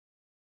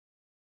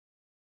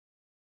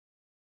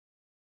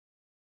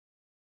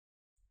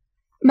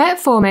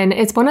Metformin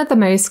is one of the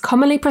most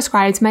commonly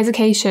prescribed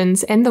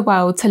medications in the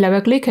world to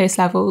lower glucose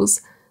levels,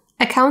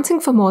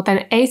 accounting for more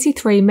than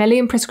 83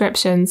 million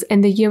prescriptions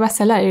in the US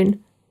alone.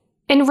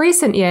 In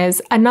recent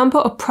years, a number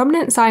of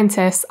prominent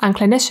scientists and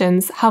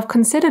clinicians have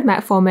considered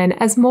metformin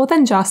as more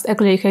than just a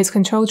glucose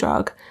control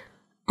drug,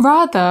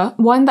 rather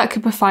one that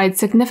could provide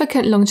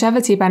significant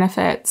longevity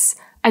benefits,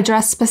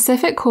 address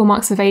specific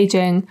hallmarks of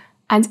aging,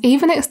 and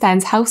even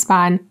extend health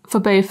span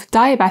for both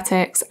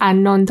diabetics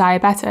and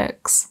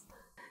non-diabetics.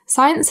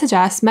 Science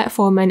suggests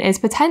metformin is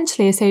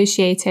potentially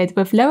associated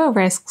with lower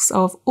risks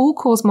of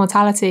all-cause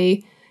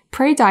mortality,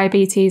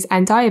 prediabetes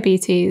and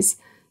diabetes,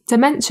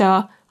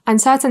 dementia,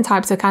 and certain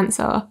types of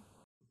cancer.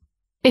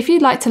 If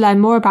you'd like to learn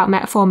more about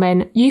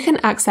metformin, you can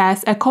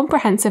access a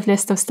comprehensive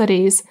list of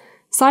studies,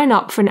 sign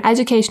up for an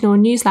educational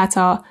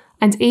newsletter,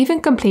 and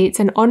even complete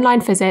an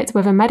online visit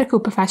with a medical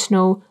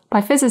professional by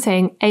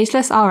visiting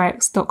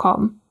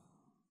agelessrx.com.